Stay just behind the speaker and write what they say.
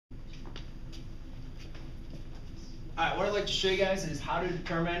Alright, what I'd like to show you guys is how to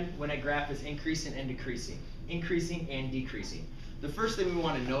determine when a graph is increasing and decreasing. Increasing and decreasing. The first thing we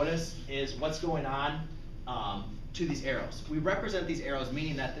want to notice is what's going on to these arrows. We represent these arrows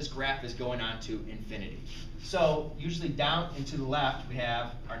meaning that this graph is going on to infinity. So usually down and to the left we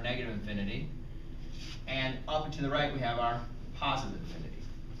have our negative infinity, and up and to the right we have our positive infinity.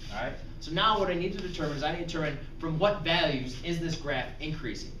 Alright? So now what I need to determine is I need to determine from what values is this graph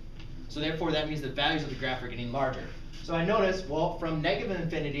increasing. So therefore that means the values of the graph are getting larger. So I notice, well, from negative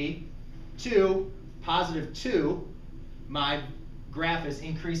infinity to positive 2, my graph is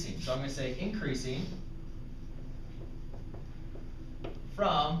increasing. So I'm going to say increasing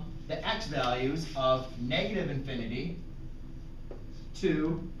from the x values of negative infinity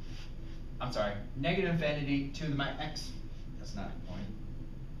to, negative infinity to my x. That's not the point.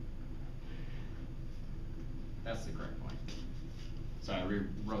 That's the correct point. Sorry, I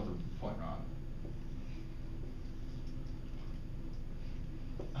rewrote the point wrong.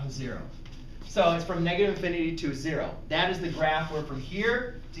 Of 0. So it's from negative infinity to 0. That is the graph where from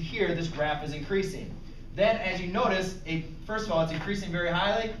here to here this graph is increasing. Then as you notice, first of all it's increasing very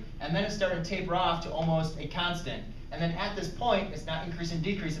highly, and then it's starting to taper off to almost a constant. And then at this point it's not increasing,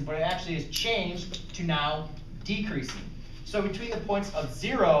 decreasing, but it actually has changed to now decreasing. So between the points of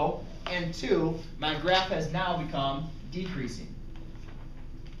 0 and 2, my graph has now become decreasing.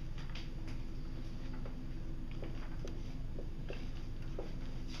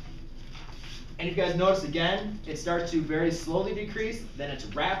 And if you guys notice again, it starts to very slowly decrease, then it's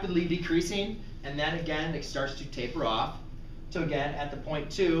rapidly decreasing, and then again it starts to taper off. So again, at the point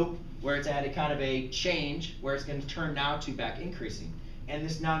 2, where it's at a kind of a change, where it's going to turn now to back increasing. And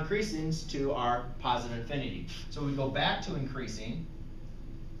this now increases to our positive infinity. So we go back to increasing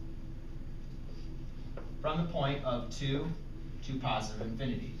from the point of 2 to positive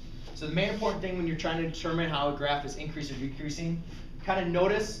infinity. So the main important thing when you're trying to determine how a graph is increasing or decreasing, kind of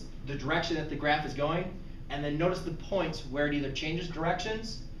notice the direction that the graph is going, and then notice the points where it either changes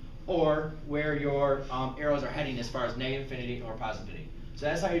directions or where your arrows are heading as far as negative infinity or positive infinity. So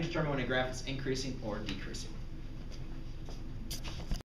that's how you determine when a graph is increasing or decreasing.